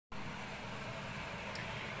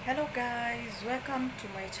Hello guys, welcome to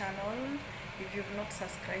my channel. If you've not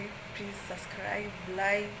subscribed, please subscribe,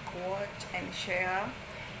 like, watch and share.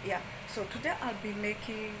 So today I'll be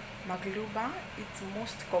making Maglooba. It's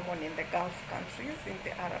most common in the Gulf countries, in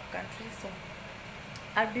the Arab countries. So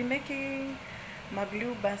I'll be making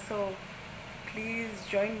Maglooba, so please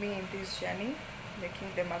join me in this journey making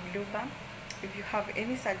the Maglooba. If you have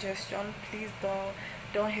any suggestion, please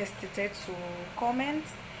don't hesitate to comment.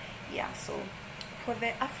 So for the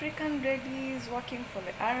African ladies working for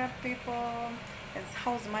the Arab people as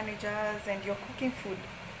house managers and you're cooking food,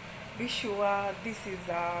 be sure this is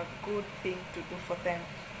a good thing to do for them.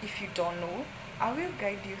 If you don't know, I will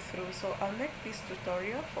guide you through. So I'll make this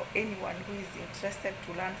tutorial for anyone who is interested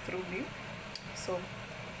to learn through me. So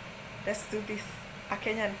let's do this. A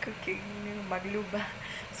Kenyan cooking Maglooba.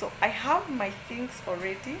 So I have my things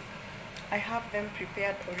already. I have them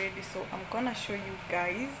prepared already. So I'm gonna show you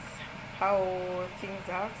guys how things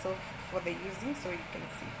are, so for the using, so you can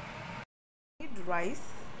see. You need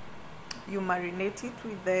rice. You marinate it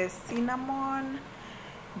with the cinnamon,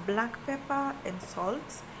 black pepper and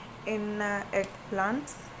salt, in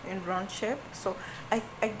eggplant in round shape. So I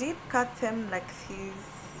did cut them like this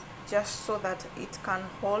just so that it can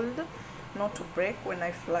hold, not to break when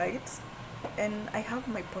I fry it. And I have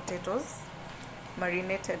my potatoes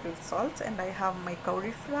marinated with salt, and I have my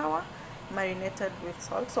cauliflower marinated with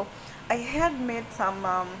salt. So I had made some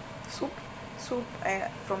soup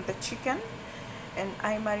from the chicken, and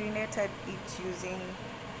I marinated it using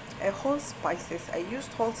whole spices. I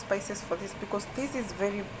used whole spices for this because this is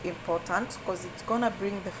very important, because it's gonna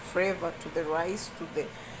bring the flavor to the rice, to the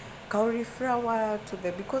cauliflower,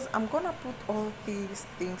 because I'm gonna put all these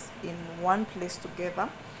things in one place together.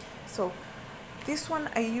 So this one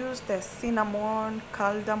I used the cinnamon,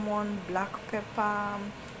 cardamom, black pepper,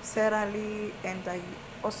 celery, and I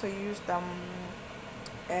also used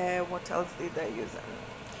what else did I use?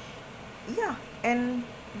 And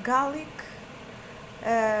garlic,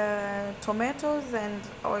 tomatoes, and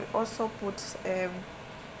I also put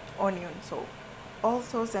onion. So all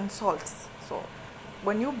those, and salt. So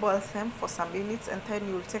when you boil them for some minutes, and then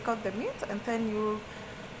you'll take out the meat, and then you'll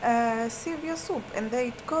sieve your soup, and there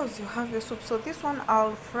it goes, you have your soup. So this one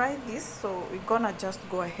I'll fry this, so we're gonna just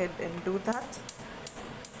go ahead and do that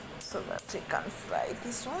so that we can fry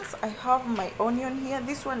these ones. I have my onion here.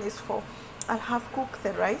 This one is for, I'll have cooked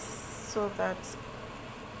the rice so that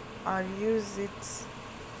I'll use it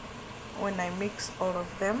when I mix all of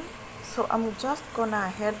them. So I'm just gonna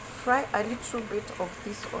fry a little bit of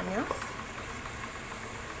this onions.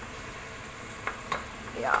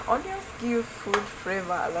 Onions give food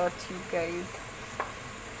flavor a lot, you guys.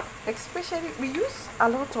 Especially we use a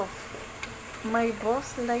lot of, my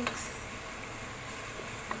boss likes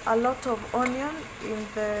a lot of onion in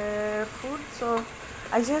the food, so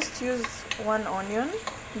I just use one onion.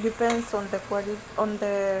 Depends on the quality, on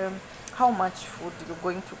the how much food you're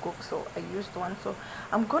going to cook. So I used one. So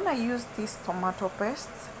I'm gonna use this tomato paste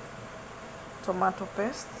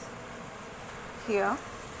here.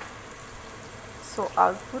 So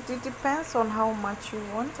I'll put it, depends on how much you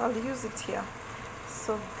want, I'll use it here.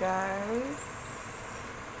 So guys,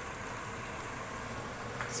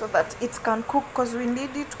 so that it can cook, because we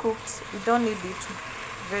need it cooked, we don't need it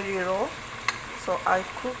very raw. So I'll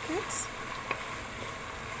cook it.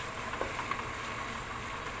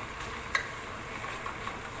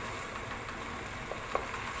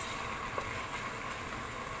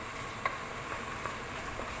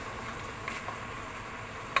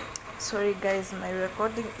 Sorry guys, my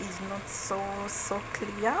recording is not so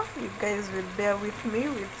clear. You guys will bear with me.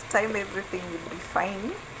 With time everything will be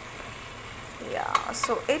fine.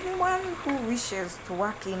 So anyone who wishes to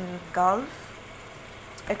work in Gulf,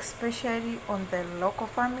 especially on the local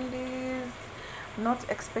families, not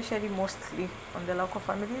especially, mostly on the local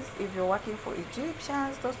families, if you're working for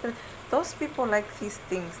Egyptians, those people like these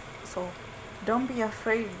things. So don't be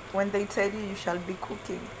afraid when they tell you shall be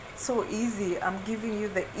cooking. So easy. I'm giving you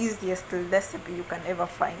the easiest recipe you can ever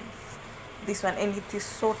find, this one, and it is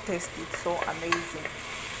so tasty, it's so amazing.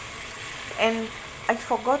 And I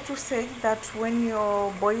forgot to say that when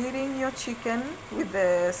you're boiling your chicken with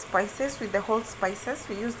the spices, with the whole spices,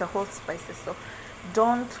 we use the whole spices. So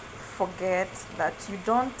don't forget that you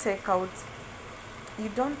don't take out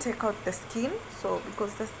the skin, so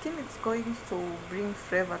because the skin is going to bring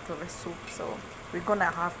flavor to the soup, so we're gonna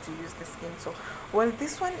have to use the skin. So while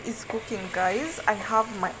this one is cooking, guys, I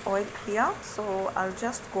have my oil here, so I'll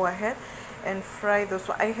just go ahead and fry those.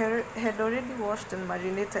 So I had already washed and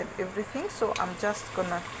marinated everything, so I'm just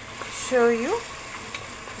gonna show you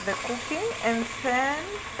the cooking, and then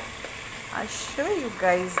I'll show you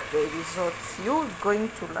guys the results. You're going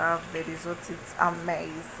to love the results. It's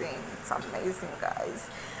amazing. It's amazing, guys.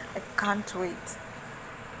 I can't wait.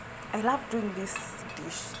 I love doing this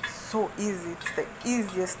dish. It's so easy. It's the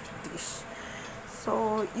easiest dish.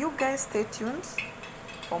 So you guys stay tuned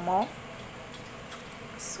for more.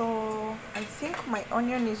 So I think my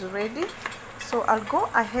onion is ready. So I'll go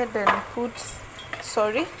ahead and put,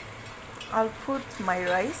 I'll put my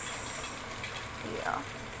rice. Yeah.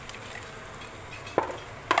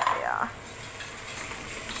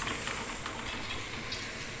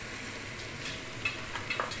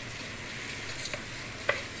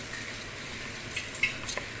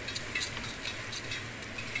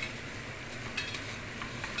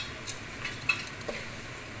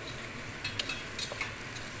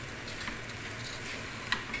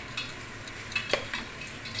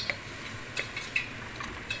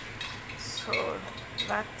 So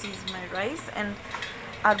that is my rice, and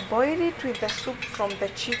I'll boil it with the soup from the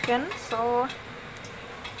chicken, so it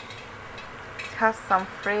has some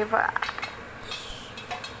flavor.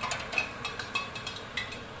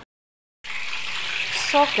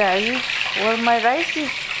 So guys, while my rice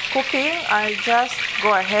is cooking, I'll just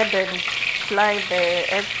go ahead and fry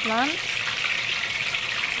the eggplant.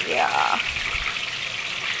 Yeah.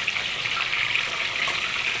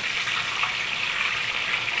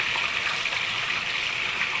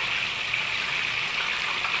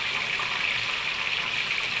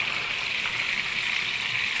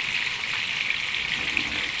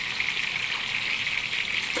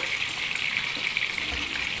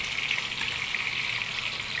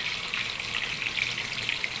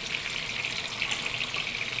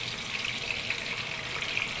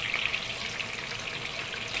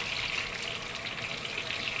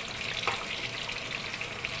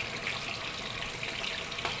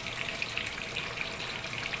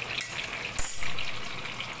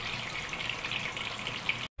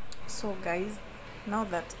 So guys, now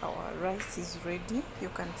that our rice is ready, you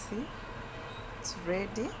can see it's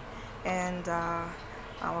ready, and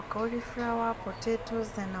our cauliflower, potatoes,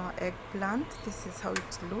 and our eggplant, this is how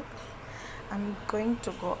it looks. I'm going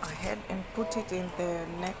to go ahead and put it in the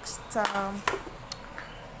next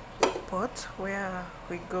pot where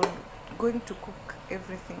we're going to cook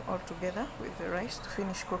everything all together with the rice to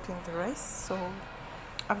finish cooking the rice. So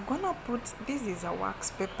I'm gonna put, this is a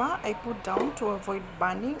wax paper I put down to avoid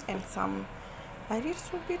burning, and a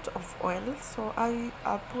little bit of oil. So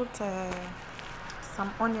I'll put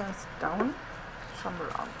some onions down, some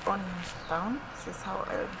round onions down. This is how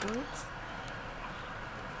I'll do it.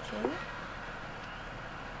 Okay.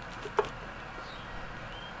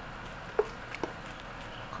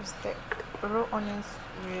 Because the raw onions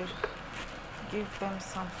will give them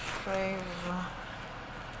some flavor,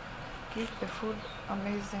 give the food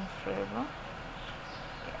amazing flavor.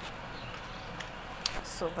 Yeah.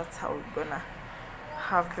 So that's how we're gonna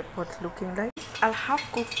have the pot looking like. I'll have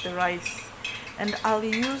cooked the rice, and I'll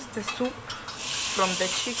use the soup from the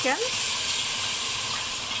chicken.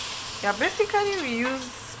 Yeah, basically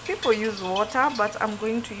people use water, but I'm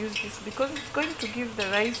going to use this because it's going to give the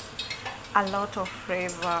rice a lot of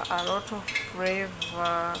flavor,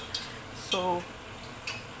 So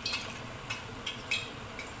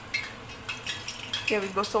here we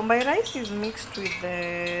go. So my rice is mixed with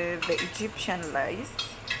the Egyptian rice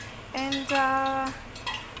and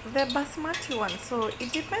the basmati one, so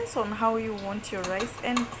it depends on how you want your rice.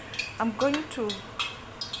 And I'm going to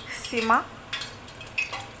simmer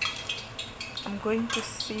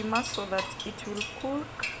so that it will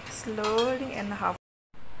cook slowly and have.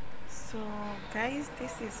 So guys,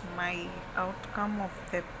 this is my outcome of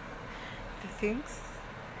the things.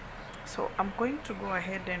 So I'm going to go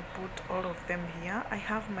ahead and put all of them here. I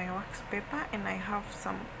have my wax paper and I have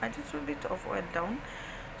a little bit of oil down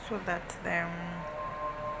so that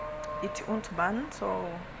it won't burn. So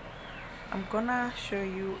I'm gonna show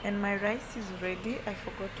you, and my rice is ready. I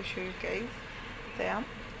forgot to show you guys. There,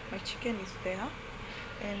 my chicken is there,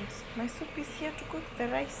 and my soup is here to cook the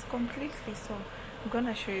rice completely. So I'm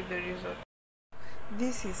gonna show you the result.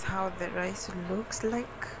 This is how the rice looks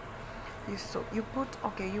like. You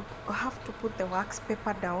have to put the wax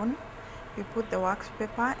paper down. You put the wax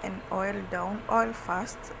paper and oil down, oil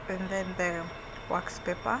first and then the wax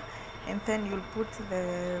paper, and then you'll put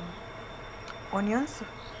the onions,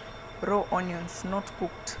 raw onions, not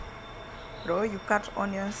cooked, raw. You cut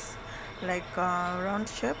onions like round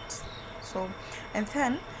shaped. So, and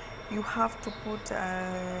then you have to put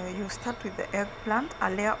you start with the eggplant,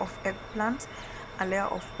 a layer of eggplant, a layer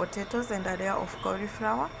of potatoes, and a layer of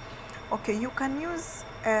cauliflower. Okay, you can use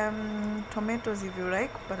tomatoes if you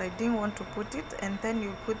like, but I didn't want to put it. And then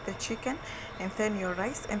you put the chicken, and then your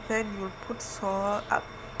rice, and then you'll put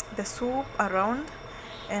the soup around,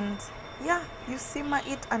 and yeah, you simmer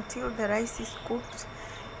it until the rice is cooked.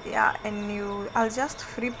 Yeah, and I'll just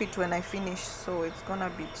flip it when I finish, so it's gonna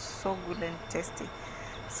be so good and tasty.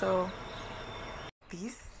 So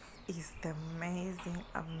this is the amazing,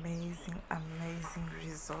 amazing, amazing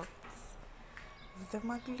results of the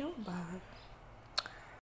Maglooba.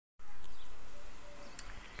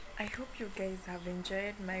 I hope you guys have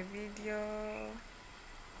enjoyed my video.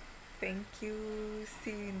 Thank you.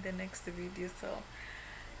 See you in the next video. So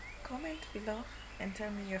comment below and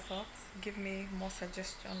tell me your thoughts. Give me more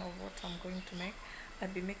suggestion of what I'm going to make. I'll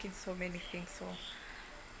be making so many things, so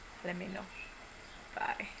let me know.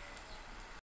 Bye.